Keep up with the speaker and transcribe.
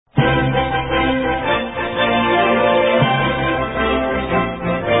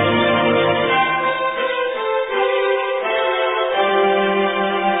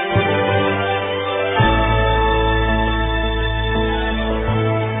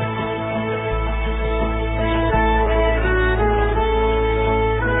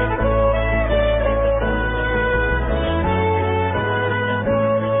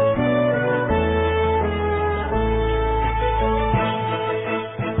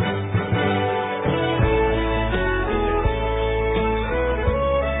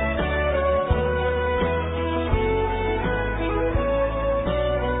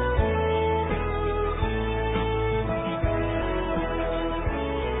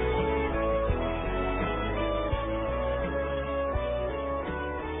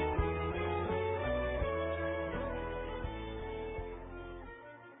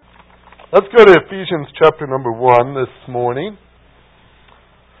Let's go to Ephesians chapter number 1 this morning.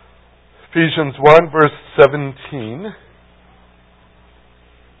 Ephesians 1 verse 17.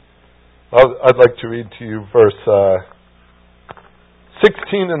 I'd like to read to you verse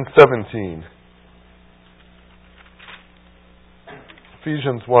 16 and 17.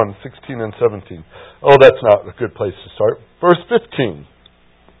 Ephesians 1, 16 and 17. Oh, that's not a good place to start. Verse 15.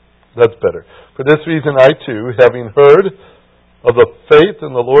 That's better. For this reason I too, having heard of the faith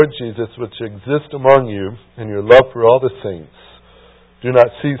in the Lord Jesus which exists among you, and your love for all the saints, do not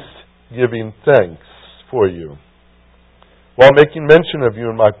cease giving thanks for you, while making mention of you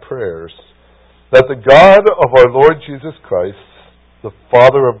in my prayers, that the God of our Lord Jesus Christ, the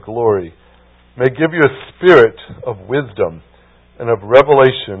Father of glory, may give you a spirit of wisdom and of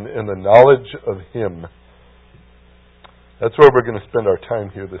revelation in the knowledge of Him. That's where we're going to spend our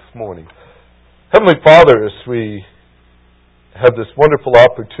time here this morning. Heavenly Father, as we have this wonderful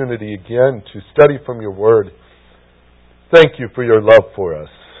opportunity again to study from your Word, thank you for your love for us.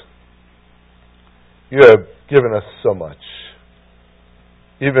 You have given us so much,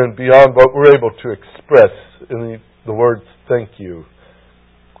 even beyond what we're able to express in the words thank you.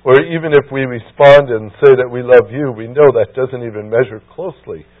 Or even if we respond and say that we love you, we know that doesn't even measure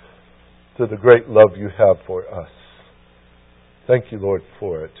closely to the great love you have for us. Thank you, Lord,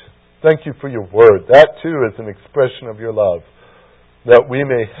 for it. Thank you for your Word. That too is an expression of your love, that we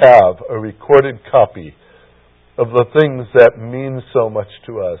may have a recorded copy of the things that mean so much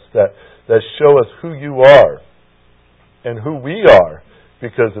to us, that show us who you are and who we are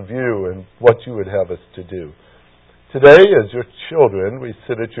because of you and what you would have us to do. Today, as your children, we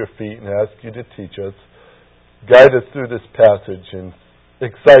sit at your feet and ask you to teach us, guide us through this passage and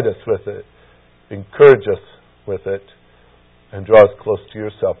excite us with it, encourage us with it, and draw us close to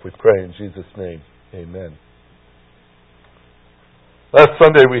yourself. We pray in Jesus' name. Amen. Last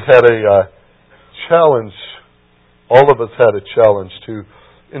Sunday we had a challenge. All of us had a challenge to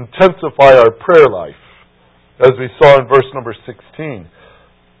intensify our prayer life. As we saw in verse number 16,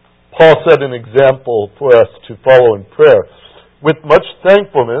 Paul set an example for us to follow in prayer. With much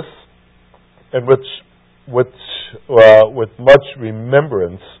thankfulness and with much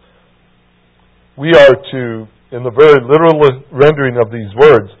remembrance, we are to, in the very literal rendering of these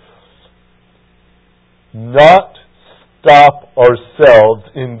words, not stop ourselves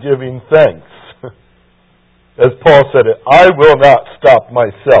in giving thanks. As Paul said it, I will not stop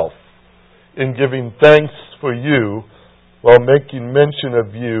myself in giving thanks for you while making mention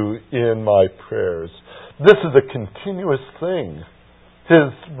of you in my prayers. This is a continuous thing. His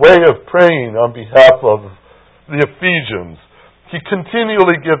way of praying on behalf of the Ephesians. He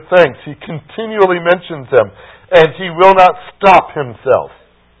continually gives thanks. He continually mentions them. And he will not stop himself.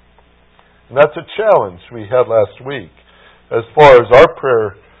 And that's a challenge we had last week as far as our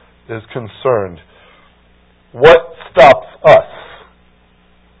prayer is concerned. What stops us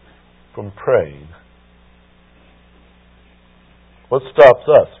from praying? What stops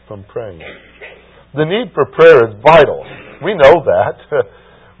us from praying? The need for prayer is vital. We know that.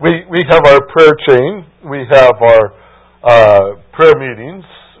 We have our prayer chain. We have our prayer meetings.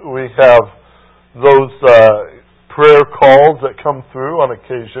 We have those prayer calls that come through on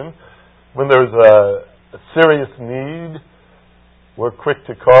occasion. When there's a serious need, we're quick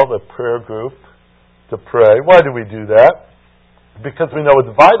to call the prayer group to pray. Why do we do that? Because we know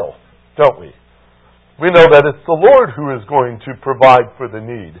it's vital, don't we? We know that it's the Lord who is going to provide for the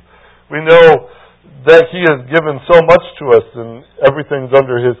need. We know that He has given so much to us and everything's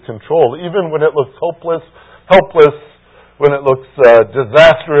under His control. Even when it looks hopeless, helpless, when it looks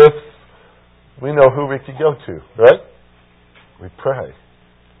disastrous, we know who we can go to, right? We pray.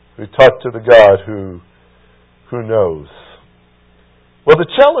 We talk to the God who knows. Well, the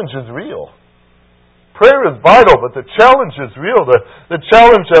challenge is real. Prayer is vital, but the challenge is real. The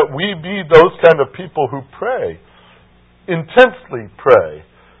challenge that we be those kind of people who pray, intensely pray.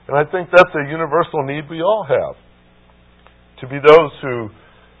 And I think that's a universal need we all have, to be those who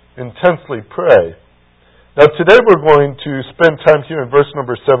intensely pray. Now today we're going to spend time here in verse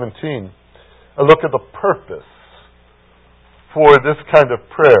number 17, and look at the purpose for this kind of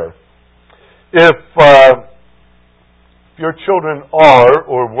prayer. If your children are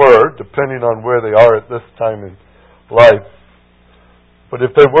or were, depending on where they are at this time in life, but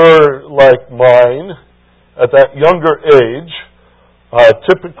if they were like mine at that younger age,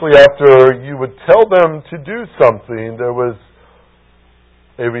 typically after you would tell them to do something, there was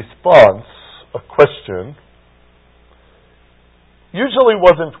a response, a question. Usually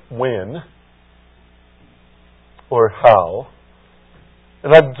wasn't when or how.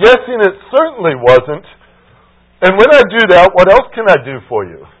 And I'm guessing it certainly wasn't, and when I do that, what else can I do for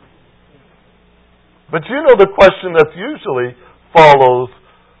you? But you know the question that usually follows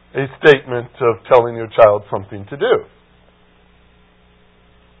a statement of telling your child something to do.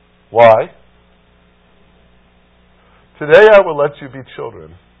 Why? Today I will let you be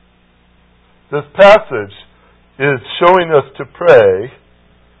children. This passage is showing us to pray,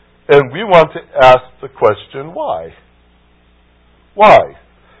 and we want to ask the question, why? Why?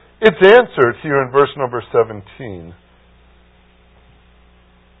 It's answered here in verse number 17.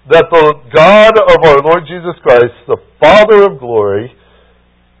 That the God of our Lord Jesus Christ, the Father of glory,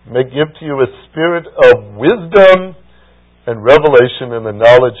 may give to you a spirit of wisdom and revelation in the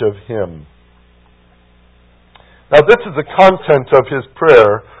knowledge of Him. Now this is the content of his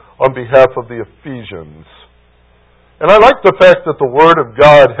prayer on behalf of the Ephesians. And I like the fact that the Word of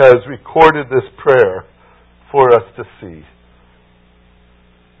God has recorded this prayer for us to see.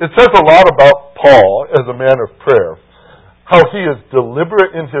 It says a lot about Paul as a man of prayer. How he is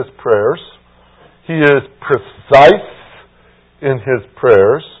deliberate in his prayers. He is precise in his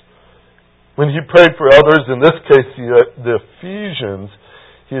prayers. When he prayed for others, in this case the Ephesians,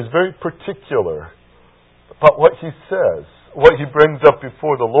 he is very particular about what he says, what he brings up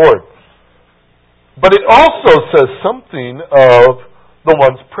before the Lord. But it also says something of the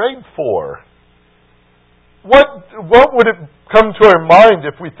ones prayed for. What would it come to our mind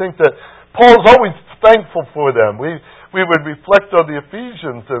if we think that Paul's always thankful for them? We would reflect on the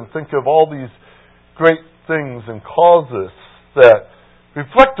Ephesians and think of all these great things and causes that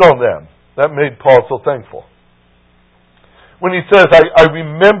reflect on them that made Paul so thankful. When he says, I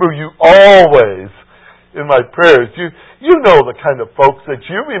remember you always in my prayers, you know the kind of folks that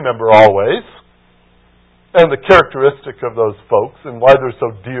you remember always, and the characteristic of those folks and why they're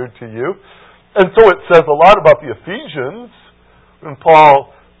so dear to you. And so it says a lot about the Ephesians when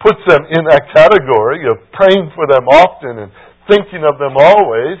Paul puts them in that category of praying for them often and thinking of them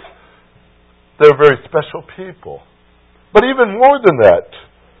always. They're very special people. But even more than that,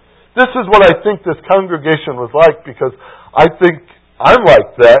 this is what I think this congregation was like, because I think I'm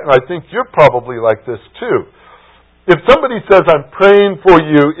like that, and I think you're probably like this too. If somebody says, I'm praying for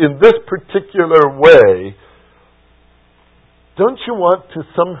you in this particular way, don't you want to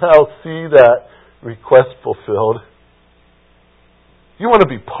somehow see that request fulfilled? You want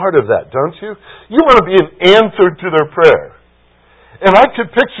to be part of that, don't you? You want to be an answer to their prayer. And I could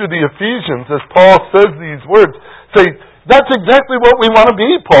picture the Ephesians, as Paul says these words, say, that's exactly what we want to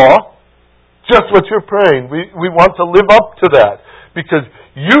be, Paul. Just what you're praying. We want to live up to that, because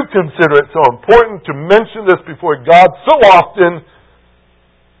you consider it so important to mention this before God so often.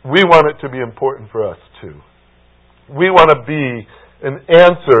 We want it to be important for us too. We want to be an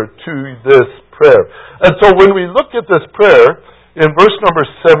answer to this prayer. And so when we look at this prayer, in verse number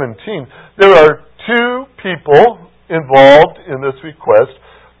 17, there are two people involved in this request.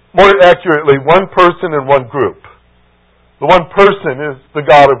 More accurately, one person and one group. The one person is the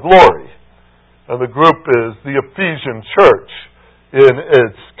God of glory, and the group is the Ephesian church in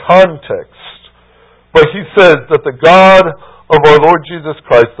its context. But he says that the God of our Lord Jesus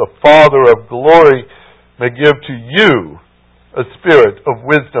Christ, the Father of glory, may give to you a spirit of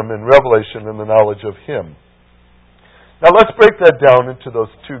wisdom and revelation in the knowledge of Him. Now let's break that down into those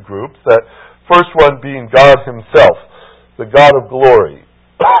two groups. That first one being God Himself, the God of glory.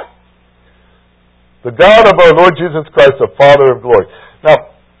 The God of our Lord Jesus Christ, the Father of glory. Now,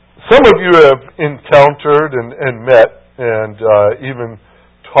 some of you have encountered and met and even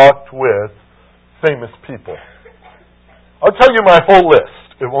talked with famous people. I'll tell you my whole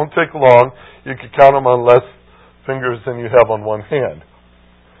list. It won't take long. You can count them on less fingers than you have on one hand.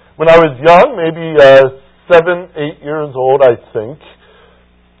 When I was young, maybe 7, 8 years old, I think,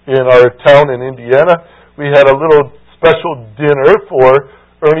 in our town in Indiana, we had a little special dinner for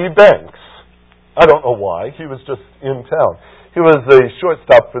Ernie Banks. I don't know why. He was just in town. He was a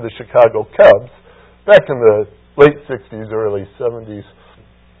shortstop for the Chicago Cubs back in the late 60s, early 70s.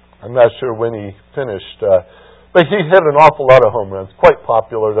 I'm not sure when he finished. But he hit an awful lot of home runs. Quite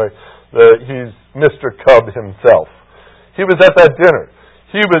popular. He's Mr. Cub himself. He was at that dinner.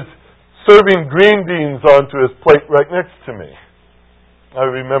 He was serving green beans onto his plate right next to me. I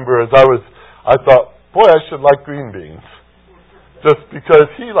remember I thought, boy, I should like green beans. Just because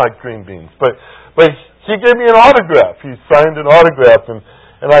he liked green beans. But he gave me an autograph. He signed an autograph, and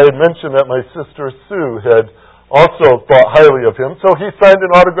I had mentioned that my sister Sue had also thought highly of him, so he signed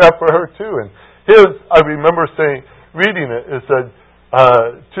an autograph for her too. And I remember reading it, it said,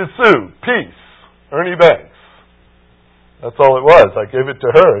 to Sue, peace, Ernie Banks. That's all it was. I gave it to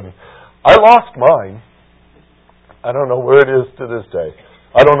her, and I lost mine. I don't know where it is to this day.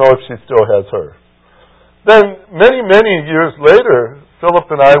 I don't know if she still has her. Then, many, many years later, Philip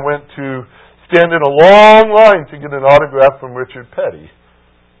and I went to stand in a long line to get an autograph from Richard Petty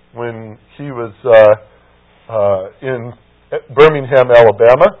when he was in Birmingham,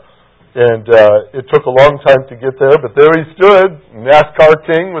 Alabama. And it took a long time to get there, but there he stood, NASCAR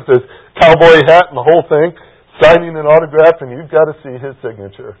king with his cowboy hat and the whole thing, signing an autograph, and you've got to see his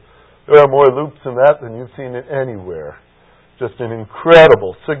signature. There are more loops in that than you've seen it anywhere. Just an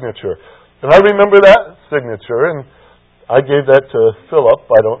incredible signature. And I remember that signature, and I gave that to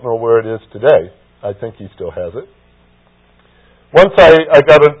Philip. I don't know where it is today. I think he still has it. Once I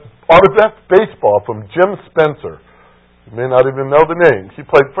got an autographed baseball from Jim Spencer. You may not even know the name. He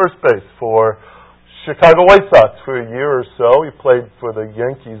played first base for Chicago White Sox for a year or so. He played for the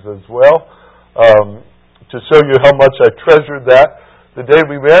Yankees as well. To show you how much I treasured that, the day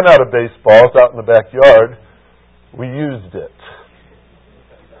we ran out of baseballs out in the backyard, we used it.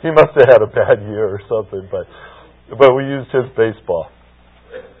 He must have had a bad year or something, but we used his baseball.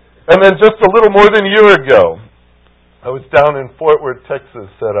 And then just a little more than a year ago, I was down in Fort Worth, Texas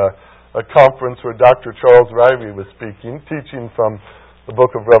at a conference where Dr. Charles Ryrie was speaking, teaching from the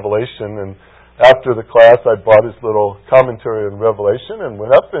book of Revelation. And after the class, I bought his little commentary on Revelation and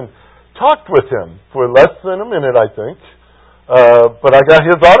went up and talked with him for less than a minute, I think. But I got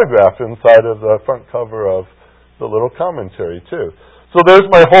his autograph inside of the front cover of the little commentary, too. So there's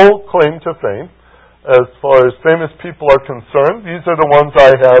my whole claim to fame. As far as famous people are concerned, these are the ones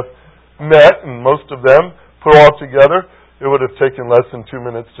I have met, and most of them, put all together, it would have taken less than 2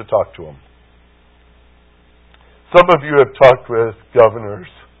 minutes to talk to them. Some of you have talked with governors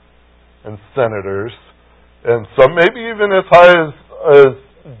and senators, and some maybe even as high as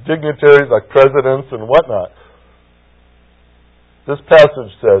dignitaries like presidents and whatnot. This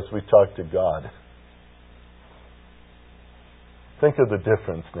passage says we talk to God. Think of the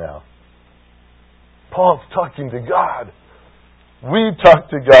difference now. Paul's talking to God. We talk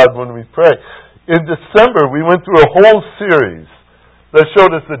to God when we pray. In December, we went through a whole series that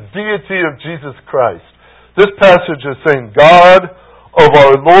showed us the deity of Jesus Christ. This passage is saying, God of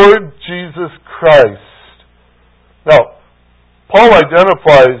our Lord Jesus Christ. Now, Paul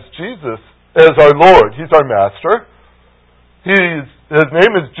identifies Jesus as our Lord. He's our master. His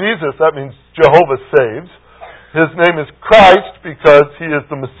name is Jesus. That means Jehovah saves. His name is Christ because he is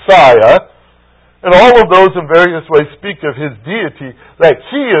the Messiah. And all of those in various ways speak of his deity, that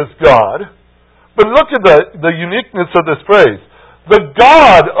he is God. But look at the uniqueness of this phrase. The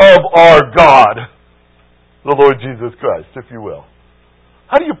God of our God, the Lord Jesus Christ, if you will.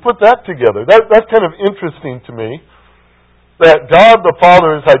 How do you put that together? That's kind of interesting to me, that God the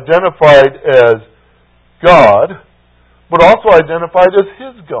Father is identified as God, but also identified as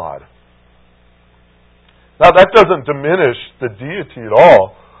his God. Now, that doesn't diminish the deity at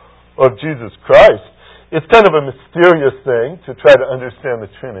all of Jesus Christ. It's kind of a mysterious thing to try to understand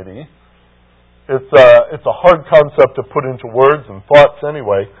the Trinity. It's a hard concept to put into words and thoughts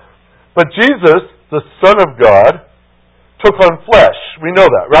anyway. But Jesus, the Son of God, took on flesh. We know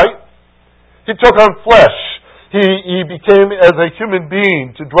that, right? He took on flesh. He became as a human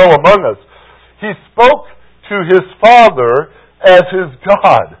being to dwell among us. He spoke to his Father as his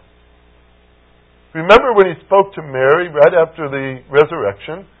God. Remember when he spoke to Mary right after the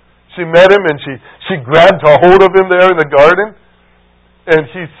resurrection? She met him and she grabbed a hold of him there in the garden. And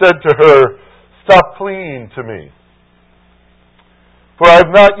he said to her, "Stop clinging to me. For I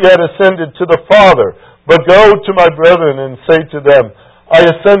have not yet ascended to the Father, but go to my brethren and say to them, I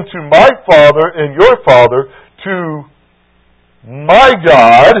ascend to my Father and your Father, to my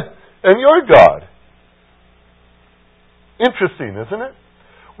God and your God." Interesting, isn't it?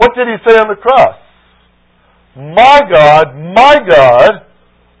 What did he say on the cross? My God,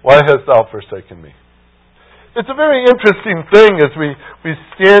 why hast thou forsaken me? It's a very interesting thing as we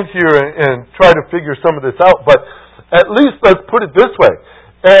stand here and try to figure some of this out, but at least let's put it this way.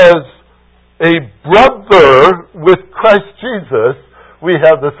 As a brother with Christ Jesus, we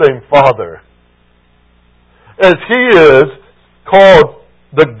have the same Father. As he is called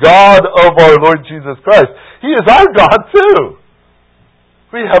the God of our Lord Jesus Christ, he is our God too.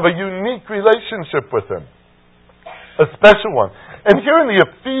 We have a unique relationship with him. A special one. And here in the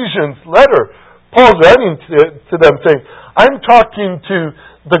Ephesians letter, Paul's writing to them saying, I'm talking to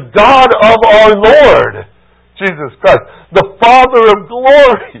the God of our Lord, Jesus Christ, the Father of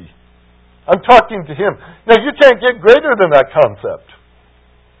glory. I'm talking to him. Now, you can't get greater than that concept.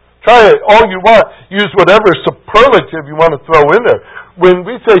 Try it all you want. Use whatever superlative you want to throw in there. When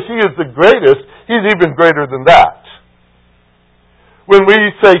we say he is the greatest, he's even greater than that. When we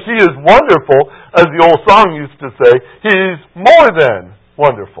say he is wonderful, as the old song used to say, he's more than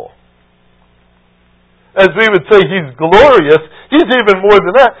wonderful. As we would say he's glorious, He's even more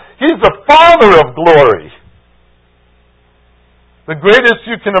than that. He's the Father of glory. The greatest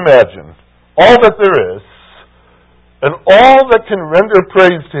you can imagine. All that there is. And all that can render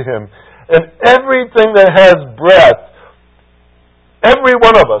praise to Him. And everything that has breath. Every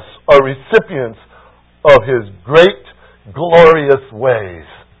one of us are recipients of His great, glorious ways.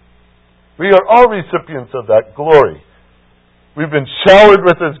 We are all recipients of that glory. We've been showered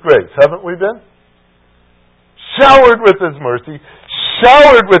with His grace, haven't we been? Showered with His mercy,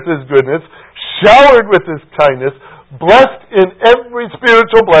 showered with His goodness, showered with His kindness, blessed in every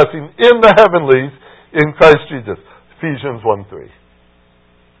spiritual blessing in the heavenlies in Christ Jesus. Ephesians 1:3.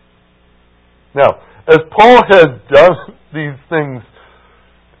 Now, as Paul has done these things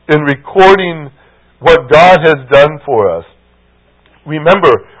in recording what God has done for us,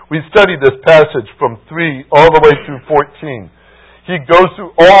 remember, we studied this passage from 3 all the way through 14. He goes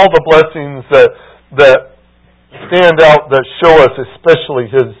through all the blessings that stand out, that show us especially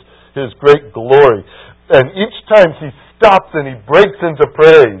His great glory. And each time he stops and he breaks into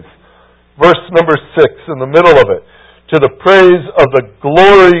praise. Verse number 6 in the middle of it. To the praise of the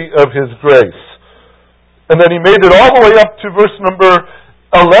glory of His grace. And then he made it all the way up to verse number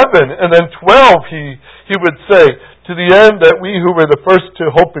 11. And then 12 he would say, to the end that we who were the first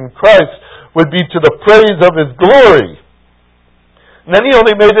to hope in Christ would be to the praise of His glory. And then he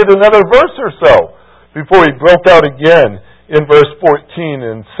only made it another verse or so before he broke out again in verse 14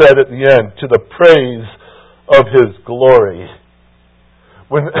 and said at the end, to the praise of His glory.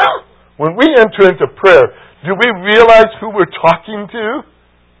 When we enter into prayer, do we realize who we're talking to?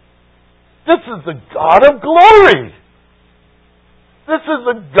 This is the God of glory. This is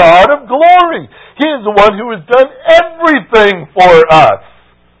the God of glory. He is the one who has done everything for us.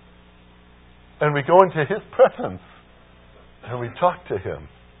 And we go into His presence and we talk to Him.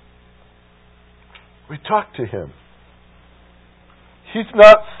 We talk to Him. He's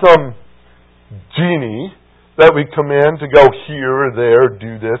not some genie that we command to go here or there,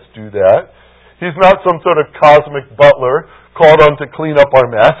 do this, do that. He's not some sort of cosmic butler called on to clean up our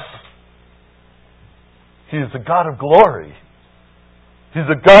mess. He is the God of glory. He's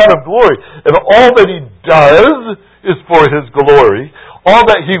a God of glory. And all that He does is for His glory. All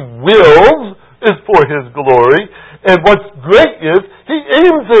that He wills is for His glory. And what's great is He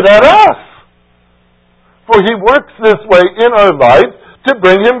aims it at us. For He works this way in our life to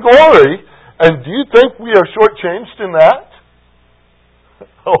bring Him glory. And do you think we are shortchanged in that?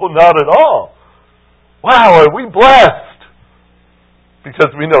 Oh, not at all. Wow, are we blessed?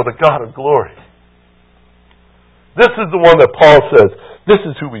 Because we know the God of glory. This is the one that Paul says, this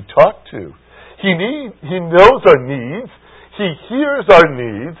is who we talk to. He knows our needs. He hears our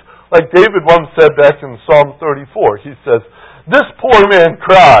needs. Like David once said back in Psalm 34, he says, this poor man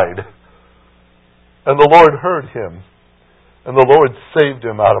cried, and the Lord heard him, and the Lord saved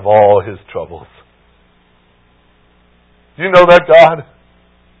him out of all his troubles. Do you know that God?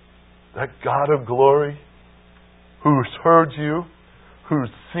 That God of glory, who's heard you, who's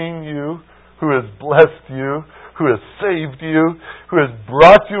seen you, who has blessed you, who has saved you, who has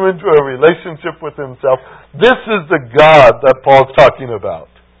brought you into a relationship with Himself. This is the God that Paul's talking about.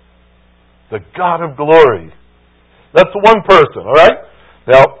 The God of glory. That's one person, all right?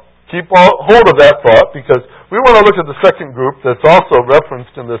 Now, keep hold of that thought, because we want to look at the second group that's also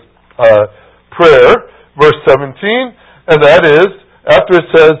referenced in this prayer, verse 17, and that is, after it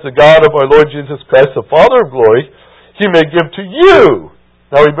says, the God of our Lord Jesus Christ, the Father of glory, He may give to you.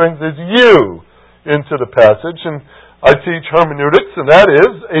 Now he brings His you into the passage, and I teach hermeneutics, and that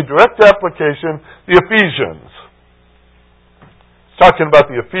is a direct application, the Ephesians. It's talking about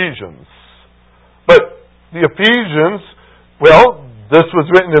the Ephesians. But the Ephesians, well, this was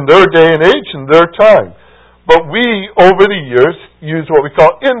written in their day and age and their time. But we, over the years, use what we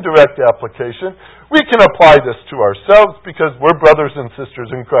call indirect application. We can apply this to ourselves because we're brothers and sisters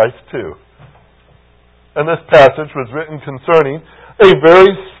in Christ too. And this passage was written concerning a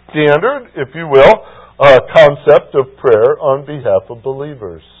very standard, if you will, concept of prayer on behalf of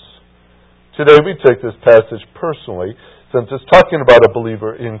believers. Today we take this passage personally, since it's talking about a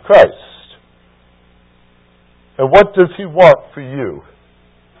believer in Christ. And what does He want for you?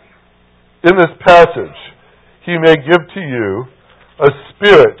 In this passage, He may give to you a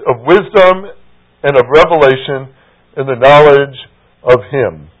spirit of wisdom and of revelation in the knowledge of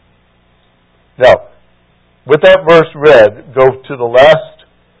Him. Now, with that verse read, go to the last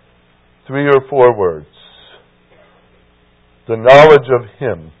 3 or 4 words. The knowledge of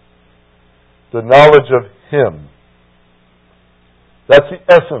Him. The knowledge of Him. That's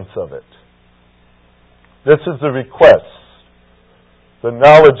the essence of it. This is the request. The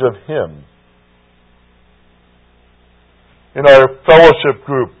knowledge of Him. In our fellowship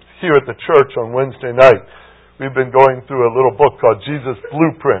group here at the church on Wednesday night, we've been going through a little book called Jesus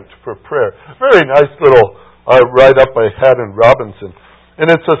Blueprint for Prayer. Very nice little write-up by Haddon Robinson.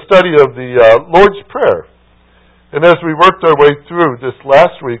 And it's a study of the Lord's Prayer. And as we worked our way through this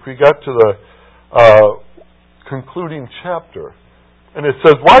last week, we got to the concluding chapter. And it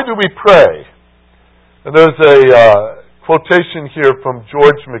says, why do we pray? And there's a quotation here from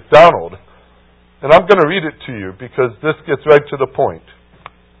George MacDonald. And I'm going to read it to you because this gets right to the point.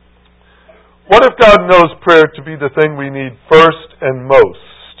 What if God knows prayer to be the thing we need first and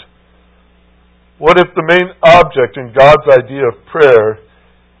most? What if the main object in God's idea of prayer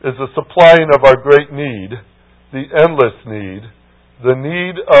is the supplying of our great need, the endless need, the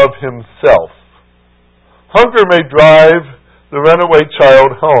need of Himself? Hunger may drive the runaway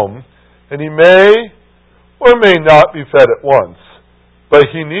child home, and he may or may not be fed at once, but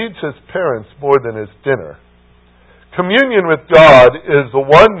he needs his parents more than his dinner. Communion with God is the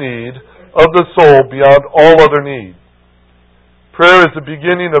one need of the soul beyond all other need. Prayer is the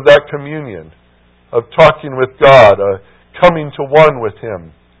beginning of that communion, of talking with God, coming to one with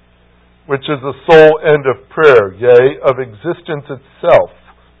Him, which is the sole end of prayer, yea, of existence itself.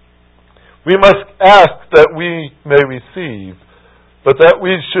 We must ask that we may receive, but that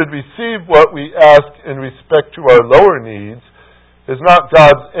we should receive what we ask in respect to our lower needs is not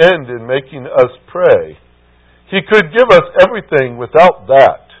God's end in making us pray. He could give us everything without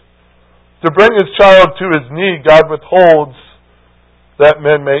that. To bring His child to his knee, God withholds that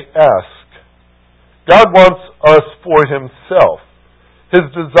men may ask. God wants us for Himself.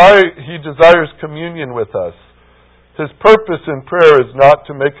 He desires communion with us. His purpose in prayer is not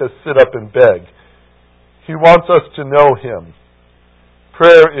to make us sit up and beg. He wants us to know Him.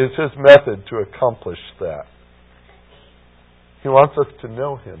 Prayer is His method to accomplish that. He wants us to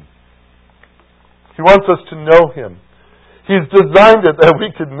know Him. He wants us to know Him. He's designed it that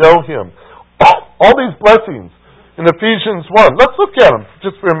we could know Him. All these blessings in Ephesians 1. Let's look at them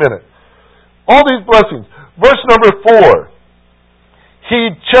just for a minute. All these blessings. Verse number 4. He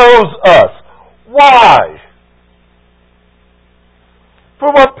chose us. Why? For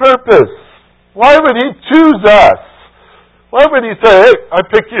what purpose? Why would He choose us? Why would He say, hey, I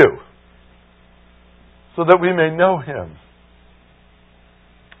pick you? So that we may know Him.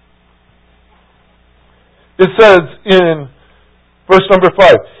 It says in verse number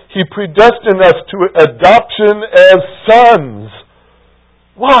 5, He predestined us to adoption as sons.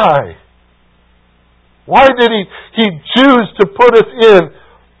 Why? Why did He choose to put us in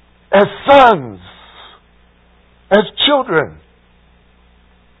as sons, as children?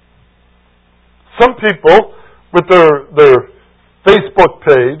 Some people, with their Facebook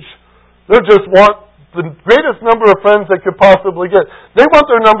page, they just want the greatest number of friends they could possibly get. They want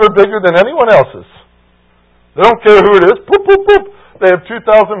their number bigger than anyone else's. They don't care who it is. Poop, poop, poop. They have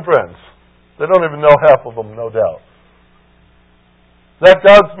 2,000 friends. They don't even know half of them, no doubt. Is that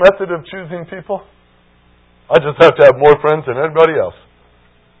God's method of choosing people? I just have to have more friends than anybody else.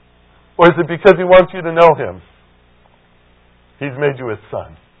 Or is it because He wants you to know Him? He's made you His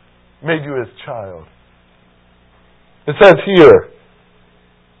son. Made you His child. It says here,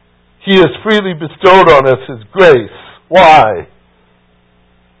 He has freely bestowed on us His grace. Why?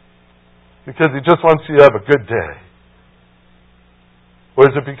 Because He just wants you to have a good day? Or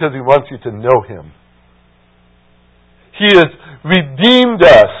is it because He wants you to know Him? He has redeemed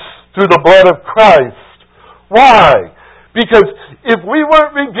us through the blood of Christ. Why? Because if we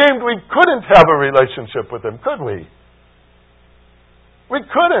weren't redeemed, we couldn't have a relationship with Him, could we? We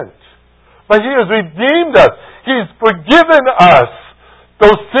couldn't. But He has redeemed us. He's forgiven us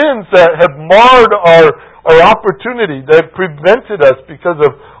those sins that have marred our opportunity, that prevented us because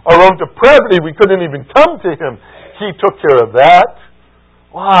of our own depravity. We couldn't even come to Him. He took care of that.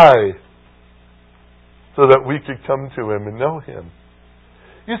 Why? So that we could come to Him and know Him.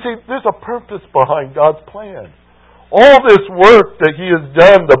 You see, there's a purpose behind God's plan. All this work that He has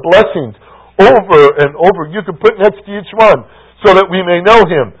done, the blessings, over and over, you can put next to each one, so that we may know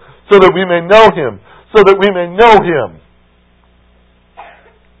Him, so that we may know Him, so that we may know Him.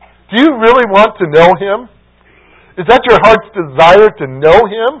 Do you really want to know Him? Is that your heart's desire to know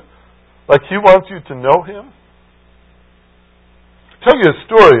Him? Like He wants you to know Him? I'll tell you a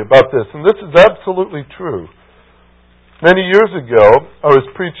story about this, and this is absolutely true. Many years ago, I was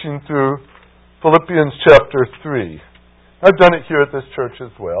preaching through Philippians chapter 3. I've done it here at this church as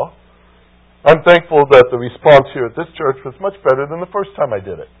well. I'm thankful that the response here at this church was much better than the first time I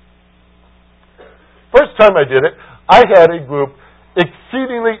did it. First time I did it, I had a group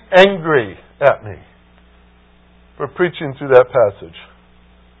exceedingly angry at me for preaching through that passage.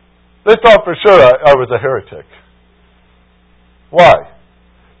 They thought for sure I was a heretic. Why?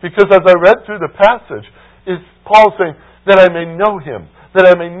 Because as I read through the passage, is Paul saying, that I may know Him, that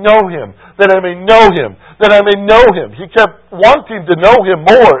I may know Him, that I may know Him, that I may know Him. He kept wanting to know Him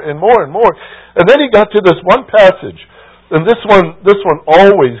more and more and more. And then he got to this one passage, and this one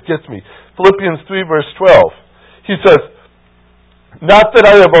always gets me. Philippians 3 verse 12. He says, not that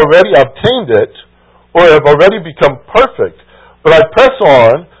I have already obtained it, or have already become perfect, but I press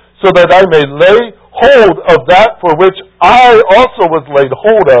on, so that I may lay hold of that for which I also was laid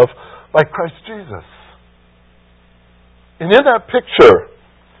hold of by Christ Jesus. And in that picture,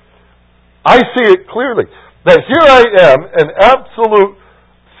 I see it clearly, that here I am, an absolute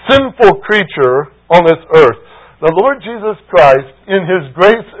sinful creature on this earth. The Lord Jesus Christ, in His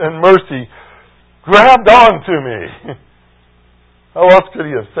grace and mercy, grabbed on to me. How else could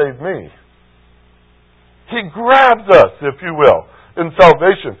He have saved me? He grabs us, if you will, in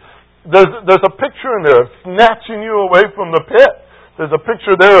salvation. There's a picture in there of snatching you away from the pit. There's a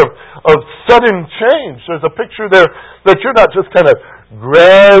picture there of sudden change. There's a picture there that you're not just kind of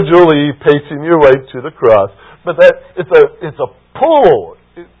gradually pacing your way to the cross, but that it's a pull.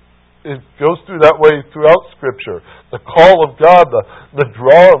 It goes through that way throughout Scripture. The call of God, the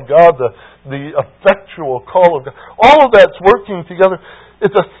draw of God, the effectual call of God. All of that's working together.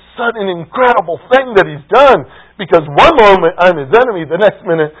 It's a sudden, incredible thing that He's done, because one moment I'm His enemy, the next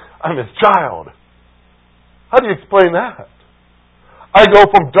minute I'm His child. How do you explain that? I go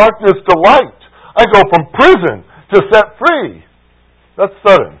from darkness to light. I go from prison to set free. That's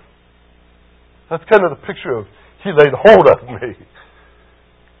sudden. That's kind of the picture of He laid hold of me.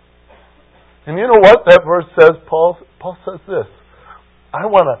 And you know what that verse says? Paul says this. I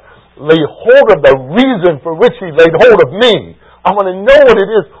want to lay hold of the reason for which He laid hold of me. I want to know what it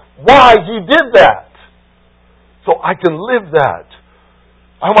is, why He did that, so I can live that.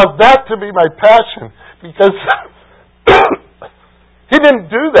 I want that to be my passion, because He didn't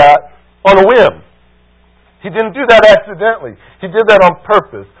do that on a whim. He didn't do that accidentally. He did that on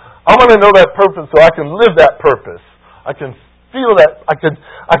purpose. I want to know that purpose so I can live that purpose. I can feel that. I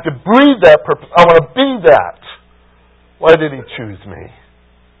could breathe that purpose. I want to be that. Why did He choose me?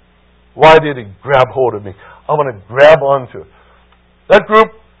 Why did He grab hold of me? I want to grab onto it. That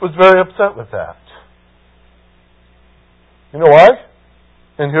group was very upset with that. You know why?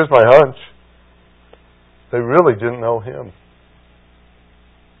 And here's my hunch. They really didn't know Him.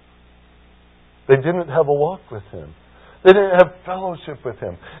 They didn't have a walk with Him. They didn't have fellowship with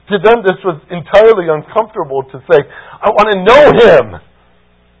Him. To them, this was entirely uncomfortable to say, I want to know Him.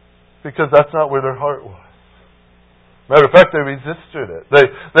 Because that's not where their heart was. Matter of fact, they resisted it.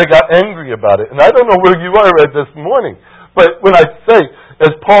 They got angry about it. And I don't know where you are right this morning. But when I say,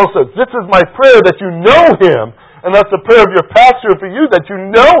 as Paul says, this is my prayer that you know Him. And that's the prayer of your pastor for you, that you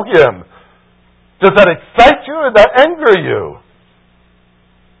know Him. Does that excite you or does that anger you?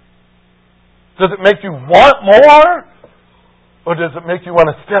 Does it make you want more? Or does it make you want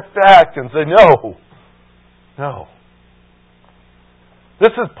to step back and say, no? No.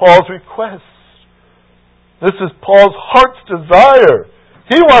 This is Paul's request. This is Paul's heart's desire.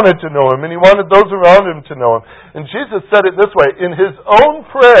 He wanted to know Him, and he wanted those around him to know Him. And Jesus said it this way, in His own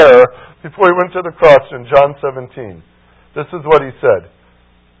prayer before He went to the cross in John 17. This is what He said.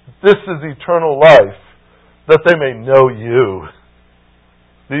 This is eternal life, that they may know You,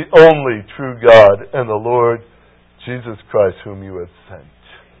 the only true God, and the Lord Jesus Christ, whom You have sent.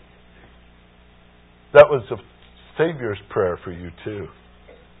 That was the Savior's prayer for you too.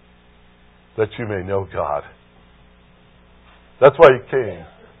 That you may know God. That's why He came.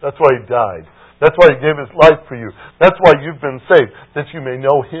 That's why He died. That's why He gave His life for you. That's why you've been saved. That you may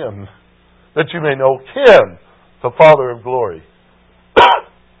know Him. That you may know Him, the Father of glory.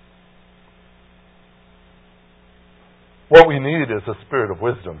 What we need is a spirit of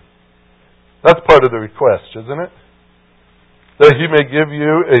wisdom. That's part of the request, isn't it? That He may give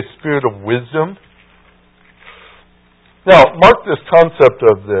you a spirit of wisdom. Now, mark this concept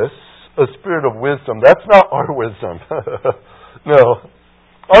of this, a spirit of wisdom. That's not our wisdom. No.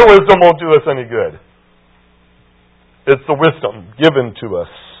 Our wisdom won't do us any good. It's the wisdom given to us.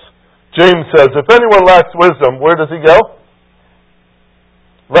 James says, if anyone lacks wisdom, where does he go?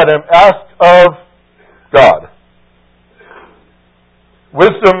 Let him ask of God.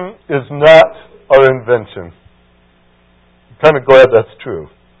 Wisdom is not our invention. I'm kind of glad that's true.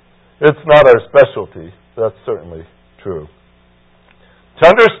 It's not our specialty. That's certainly true. To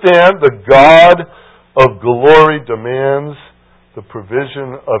understand the God of glory demands the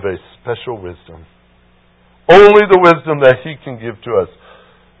provision of a special wisdom. Only the wisdom that He can give to us.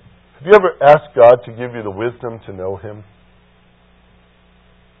 Have you ever asked God to give you the wisdom to know Him?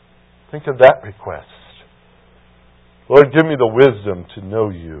 Think of that request. Lord, give me the wisdom to know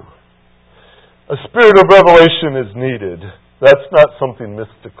you. A spirit of revelation is needed. That's not something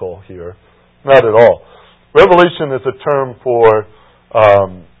mystical here. Not at all. Revelation is a term for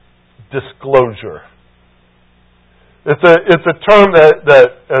disclosure. It's a term that,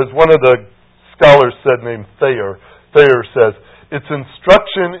 as one of the scholars said, named Thayer says, it's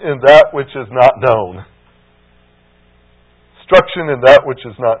instruction in that which is not known. Instruction in that which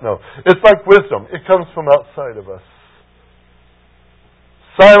is not known. It's like wisdom. It comes from outside of us.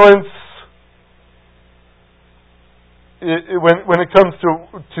 Silence, when it comes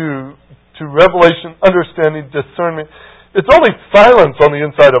to revelation, understanding, discernment, it's only silence on the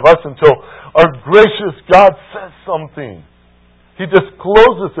inside of us until our gracious God says something. He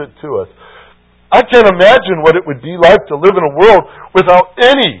discloses it to us. I can't imagine what it would be like to live in a world without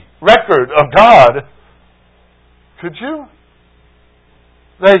any record of God. Could you?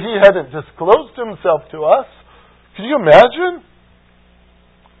 That He hadn't disclosed Himself to us. Can you imagine?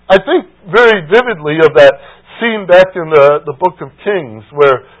 I think very vividly of that scene back in the book of Kings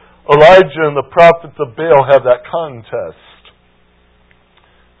where Elijah and the prophets of Baal had that contest.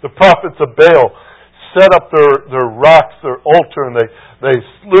 The prophets of Baal set up their rocks, their altar, and they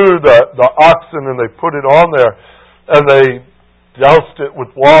slew the oxen and they put it on there and they doused it with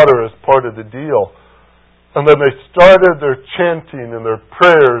water as part of the deal. And then they started their chanting and their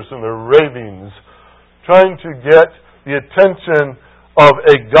prayers and their ravings, trying to get the attention of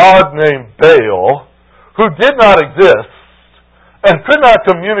a god named Baal, who did not exist and could not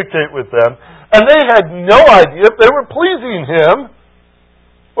communicate with them, and they had no idea if they were pleasing him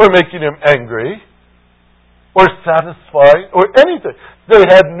or making him angry or satisfying or anything. They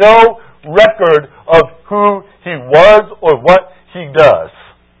had no record of who he was or what he does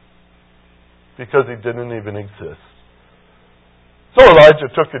because he didn't even exist. So Elijah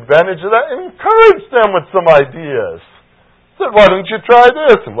took advantage of that and encouraged them with some ideas. Said, why don't you try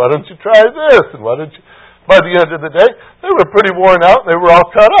this? And why don't you try this? And why don't you... By the end of the day, they were pretty worn out and they were all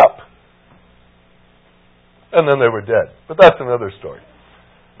cut up. And then they were dead. But that's another story.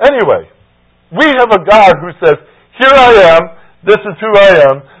 Anyway, we have a God who says, here I am, this is who I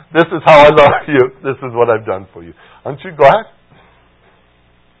am, this is how I love you, this is what I've done for you. Aren't you glad?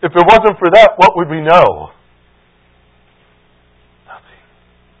 If it wasn't for that, what would we know? Nothing.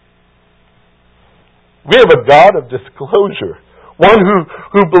 We have a God of disclosure. One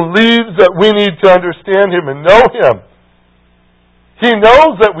who believes that we need to understand Him and know Him. He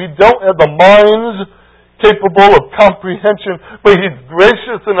knows that we don't have the minds capable of comprehension, but He's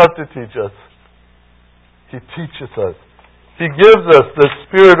gracious enough to teach us. He teaches us. He gives us the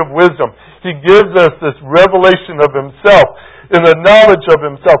spirit of wisdom. He gives us this revelation of Himself and the knowledge of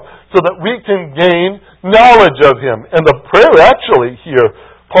Himself so that we can gain knowledge of Him. And the prayer actually here,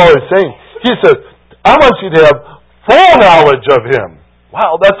 Paul is saying, he says, I want you to have full knowledge of Him.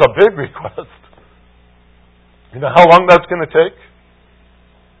 Wow, that's a big request. You know how long that's going to take?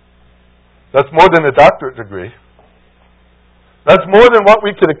 That's more than a doctorate degree. That's more than what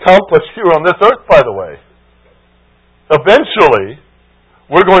we could accomplish here on this earth, by the way. Eventually,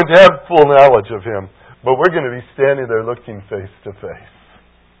 we're going to have full knowledge of Him, but we're going to be standing there looking face to face.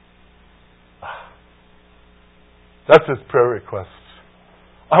 That's His prayer request.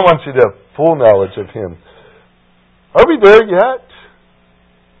 I want you to have full knowledge of Him. Are we there yet?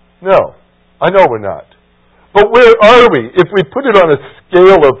 No. I know we're not. But where are we? If we put it on a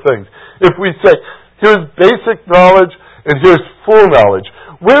scale of things, if we say, here's basic knowledge and here's full knowledge,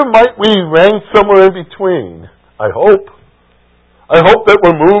 where might we rank somewhere in between? I hope. I hope that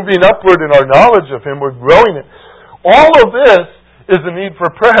we're moving upward in our knowledge of Him. We're growing it. All of this is a need for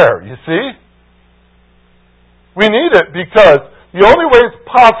prayer, you see? We need it because the only way it's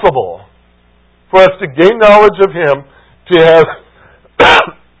possible for us to gain knowledge of Him, to have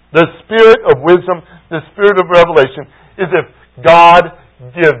the spirit of wisdom, the spirit of revelation, is if God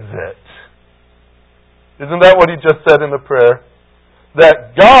gives it. Isn't that what he just said in the prayer?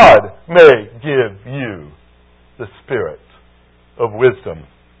 That God may give you the spirit of wisdom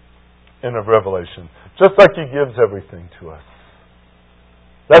and of revelation, just like He gives everything to us.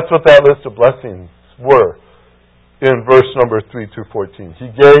 That's what that list of blessings were in verse number 3 through 14. He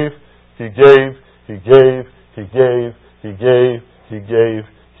gave, He gave, He gave, He gave, He gave, He gave,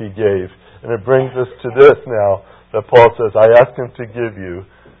 He gave. And it brings us to this now that Paul says, I ask Him to give you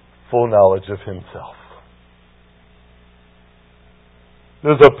full knowledge of Himself.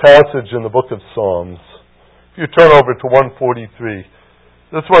 There's a passage in the book of Psalms. If you turn over to 143,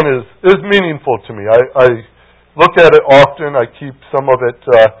 this one is meaningful to me. I look at it often. I keep some of it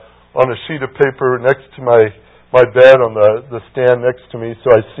on a sheet of paper next to my bed on the stand next to me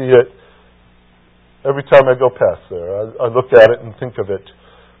so I see it. Every time I go past there, I look at it and think of it.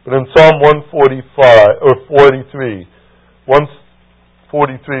 But in Psalm 145, or 43,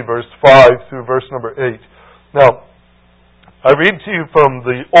 143 verse 5 through verse number 8. Now, I read to you from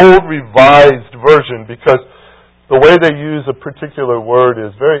the Old Revised Version because the way they use a particular word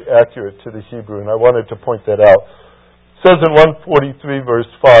is very accurate to the Hebrew, and I wanted to point that out. It says in 143 verse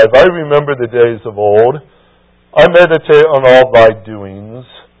 5, I remember the days of old. I meditate on all thy doings.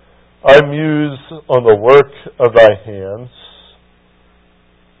 I muse on the work of thy hands.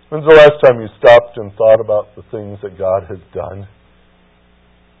 When's the last time you stopped and thought about the things that God has done?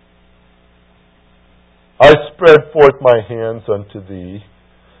 I spread forth my hands unto thee.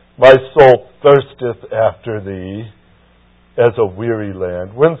 My soul thirsteth after thee as a weary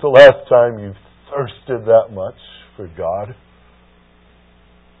land. When's the last time you thirsted that much for God?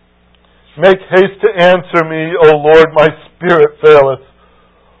 Make haste to answer me, O Lord, my spirit faileth.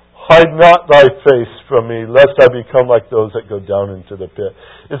 Hide not thy face from me, lest I become like those that go down into the pit.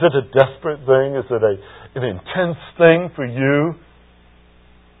 Is it a desperate thing? Is it an intense thing for you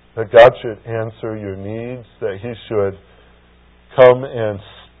that God should answer your needs, that He should come and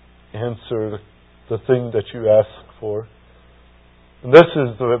answer the thing that you ask for? And this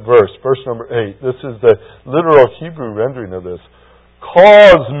is the verse number 8. This is the literal Hebrew rendering of this.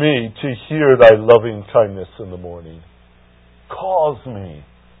 Cause me to hear thy loving kindness in the morning. Cause me.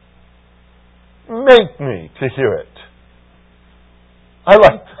 Make me to hear it. I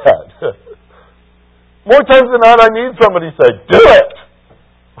like that. More times than not, I need somebody to say, do it!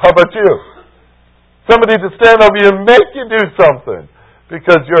 How about you? Somebody to stand over you and make you do something.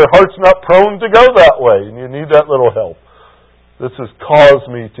 Because your heart's not prone to go that way, and you need that little help. This is cause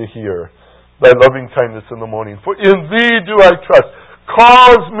me to hear thy loving kindness in the morning. For in thee do I trust.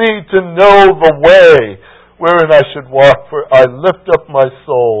 Cause me to know the way wherein I should walk, for I lift up my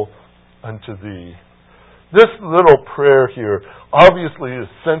soul unto thee. This little prayer here obviously is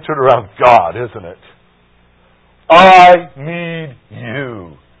centered around God, isn't it? I need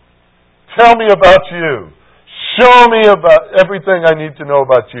you. Tell me about you. Show me about everything I need to know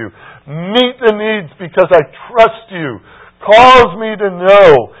about you. Meet the needs because I trust you. Cause me to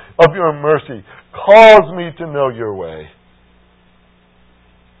know of your mercy. Cause me to know your way.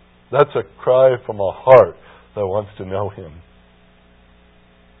 That's a cry from a heart that wants to know Him.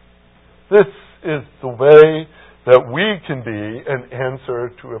 This is the way that we can be an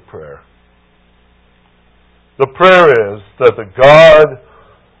answer to a prayer. The prayer is that the God,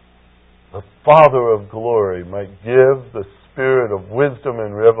 the Father of glory, might give the spirit of wisdom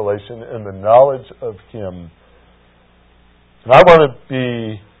and revelation and the knowledge of Him. And I want to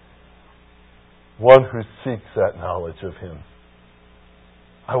be one who seeks that knowledge of Him.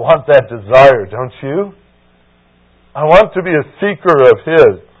 I want that desire, don't you? I want to be a seeker of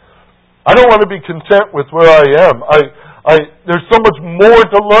His. I don't want to be content with where I am. There's so much more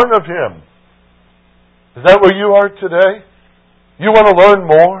to learn of Him. Is that where you are today? You want to learn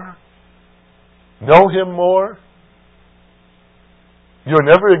more? Know Him more? You'll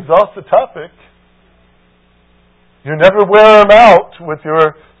never exhaust the topic. You never wear Him out with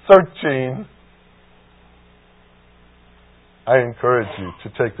your searching. I encourage you to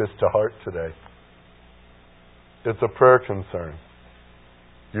take this to heart today. It's a prayer concern.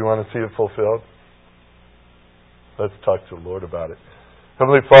 Do you want to see it fulfilled? Let's talk to the Lord about it.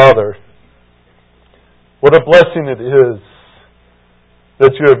 Heavenly Father, what a blessing it is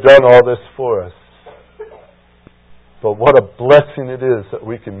that you have done all this for us. But what a blessing it is that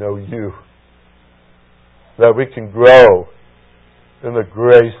we can know you. That we can grow in the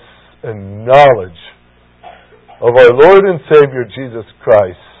grace and knowledge of our Lord and Savior Jesus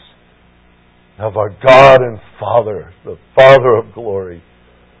Christ, of our God and Father, the Father of glory.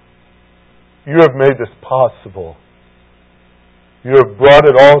 You have made this possible. You have brought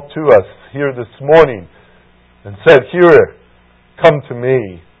it all to us here this morning and said, here, come to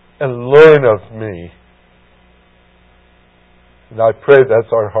me and learn of me. And I pray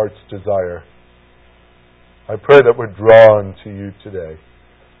that's our heart's desire. I pray that we're drawn to you today.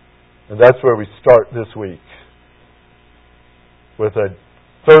 And that's where we start this week. With a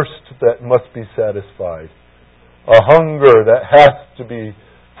thirst that must be satisfied. A hunger that has to be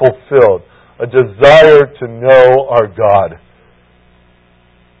fulfilled. A desire to know our God.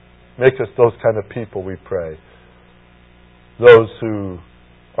 Make us those kind of people, we pray. Those who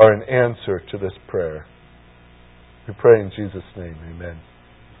are an answer to this prayer. We pray in Jesus' name. Amen.